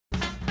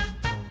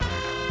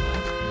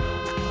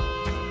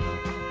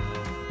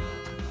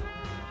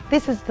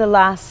This is the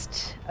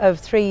last of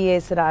 3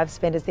 years that I've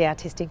spent as the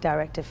artistic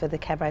director for the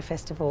Cabaret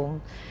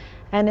Festival,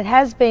 and it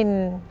has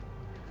been,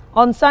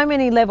 on so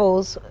many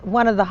levels,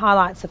 one of the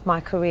highlights of my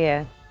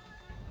career.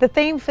 The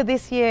theme for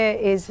this year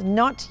is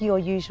Not Your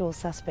Usual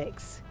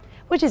Suspects,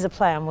 which is a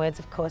play on words,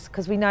 of course,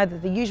 because we know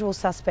that the usual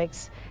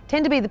suspects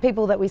tend to be the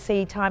people that we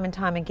see time and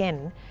time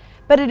again.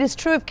 But it is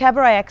true of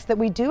cabaret acts that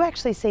we do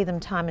actually see them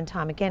time and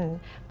time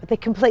again, but they're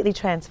completely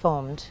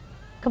transformed.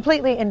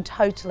 Completely and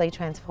totally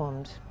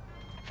transformed.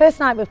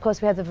 First night, of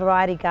course, we had the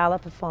variety gala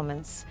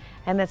performance,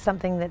 and that's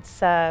something that's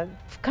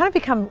kind of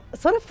become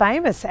sort of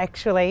famous,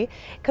 actually,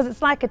 because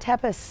it's like a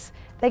tapas.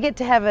 They get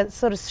to have a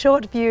sort of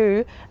short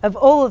view of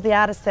all of the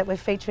artists that we're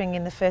featuring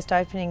in the first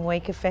opening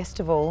week of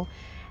festival.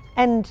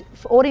 And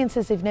for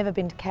audiences who've never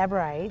been to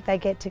cabaret, they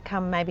get to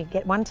come maybe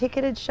get one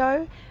ticketed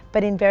show,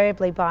 but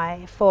invariably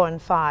buy 4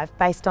 and 5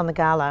 based on the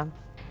gala.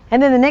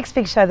 And then the next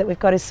big show that we've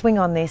got is Swing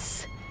on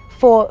This,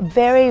 for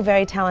very,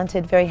 very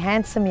talented, very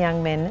handsome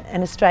young men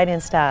and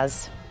Australian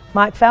stars.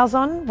 Mike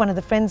Falzon, one of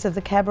the friends of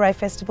the Cabaret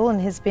Festival and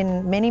has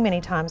been many,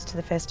 many times to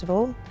the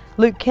festival.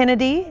 Luke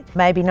Kennedy,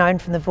 maybe known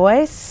from The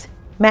Voice.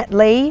 Matt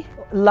Lee,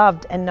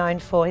 loved and known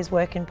for his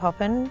work in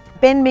Poppin'.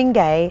 Ben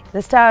Mingay,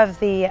 the star of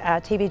the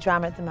TV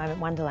drama at the moment,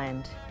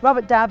 Wonderland.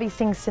 Robert Darby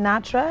sings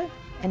Sinatra,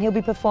 and he'll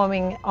be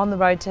performing On the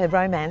Road to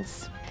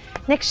Romance.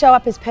 Next show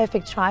up is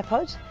Perfect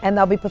Tripod, and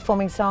they'll be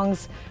performing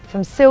songs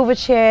from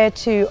Silverchair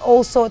to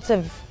all sorts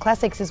of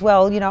classics as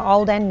well, you know,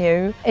 old and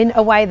new, in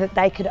a way that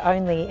they could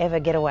only ever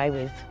get away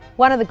with.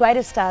 One of the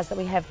greatest stars that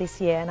we have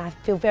this year, and I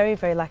feel very,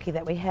 very lucky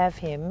that we have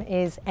him,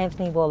 is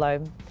Anthony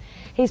Warlow.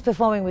 He's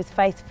performing with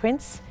Faith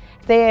Prince.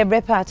 Their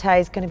repartee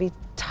is going to be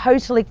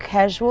totally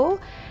casual,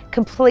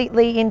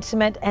 completely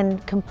intimate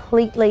and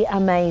completely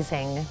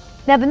amazing.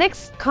 Now the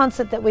next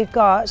concert that we've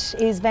got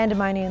is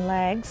Vandemonian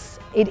Lags.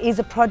 It is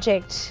a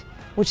project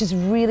which is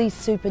really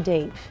super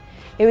deep.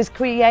 It was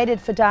created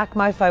for Dark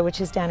Mofo,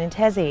 which is down in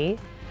Tassie,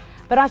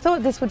 but I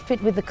thought this would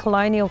fit with the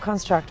colonial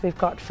construct we've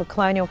got for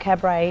colonial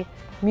cabaret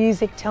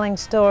music, telling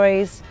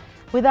stories,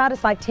 with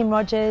artists like Tim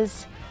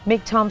Rogers,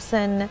 Mick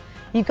Thompson.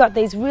 You've got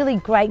these really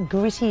great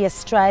gritty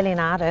Australian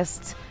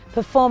artists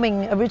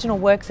performing original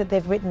works that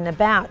they've written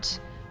about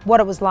what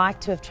it was like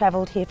to have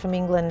travelled here from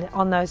England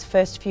on those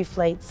first few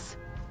fleets.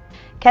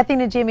 Kathy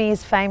Najimy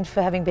is famed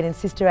for having been in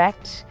Sister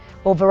Act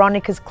or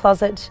Veronica's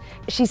Closet.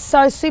 She's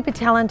so super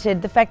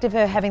talented. The fact of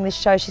her having this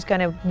show, she's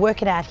going to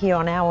work it out here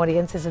on our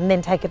audiences and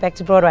then take it back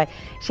to Broadway.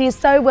 She is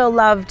so well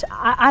loved.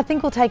 I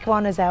think we'll take her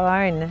on as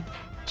our own.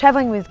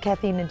 Travelling with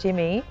Kathy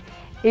Najimy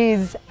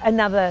is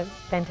another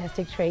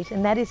fantastic treat,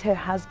 and that is her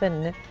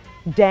husband,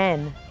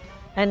 Dan.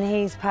 And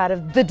he's part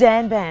of the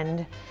Dan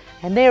Band,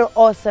 and they're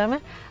awesome.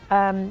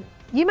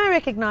 You may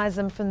recognise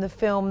them from the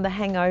film The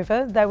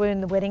Hangover. They were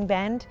in the wedding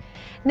band.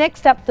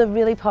 Next up, the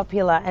really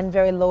popular and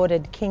very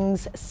lauded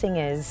King's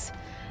Singers.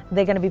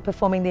 They're going to be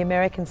performing the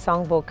American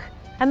Songbook,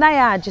 and they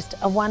are just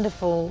a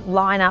wonderful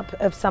lineup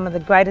of some of the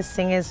greatest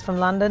singers from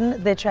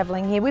London. They're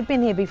travelling here. We've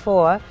been here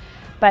before,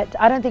 but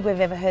I don't think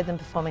we've ever heard them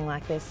performing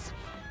like this.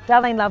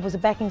 Darlene Love was a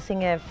backing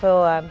singer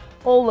for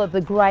all of the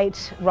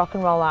great rock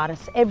and roll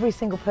artists, every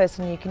single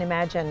person you can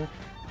imagine.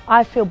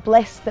 I feel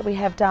blessed that we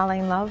have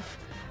Darlene Love,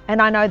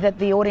 and I know that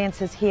the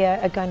audiences here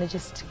are going to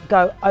just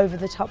go over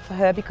the top for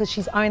her because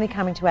she's only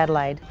coming to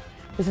Adelaide.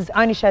 This is the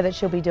only show that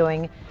she'll be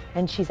doing,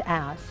 and she's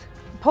ours.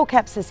 Paul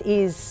Capsis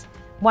is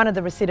one of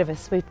the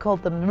recidivists. We've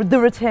called them the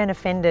return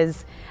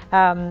offenders.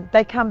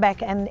 They come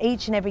back, and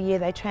each and every year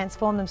they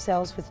transform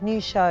themselves with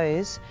new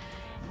shows.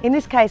 In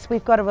this case,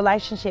 we've got a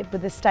relationship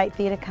with the State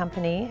Theatre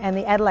Company and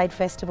the Adelaide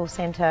Festival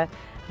Centre.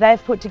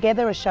 They've put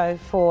together a show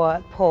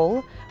for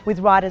Paul with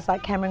writers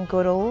like Cameron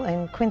Goodall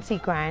and Quincy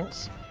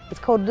Grant.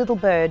 It's called Little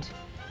Bird.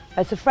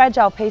 It's a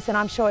fragile piece, and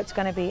I'm sure it's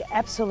going to be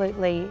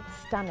absolutely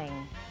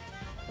stunning.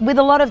 With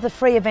a lot of the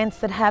free events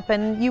that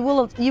happen, you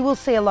will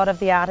see a lot of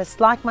the artists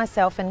like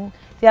myself and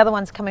the other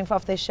ones coming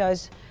off their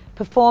shows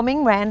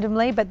performing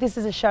randomly, but this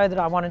is a show that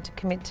I wanted to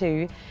commit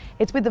to.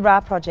 It's with the Ra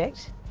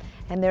Project.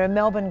 And they're a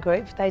Melbourne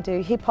group. They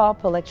do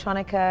hip-hop,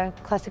 electronica,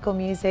 classical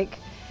music.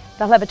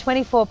 They'll have a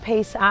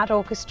 24-piece art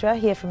orchestra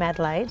here from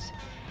Adelaide.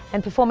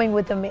 And performing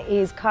with them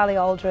is Kylie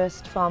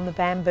Aldrist from the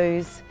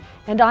Bamboos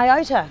and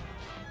Iota,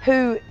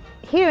 who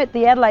here at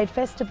the Adelaide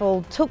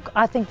Festival took,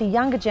 I think, the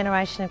younger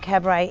generation of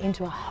cabaret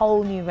into a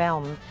whole new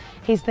realm.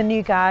 He's the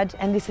new guard,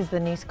 and this is the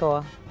new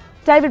score.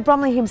 David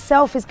Bromley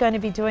himself is going to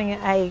be doing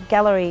a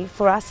gallery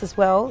for us as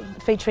well,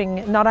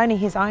 featuring not only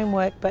his own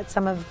work but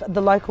some of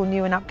the local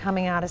new and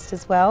upcoming artists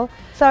as well.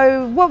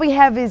 So what we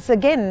have is,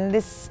 again,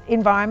 this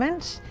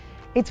environment.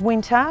 It's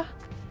winter,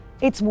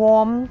 it's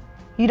warm,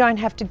 you don't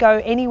have to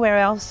go anywhere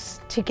else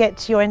to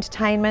get your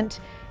entertainment.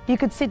 You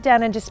could sit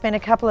down and just spend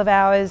a couple of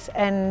hours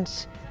and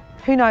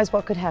who knows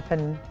what could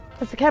happen.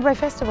 It's the Cabaret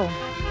Festival.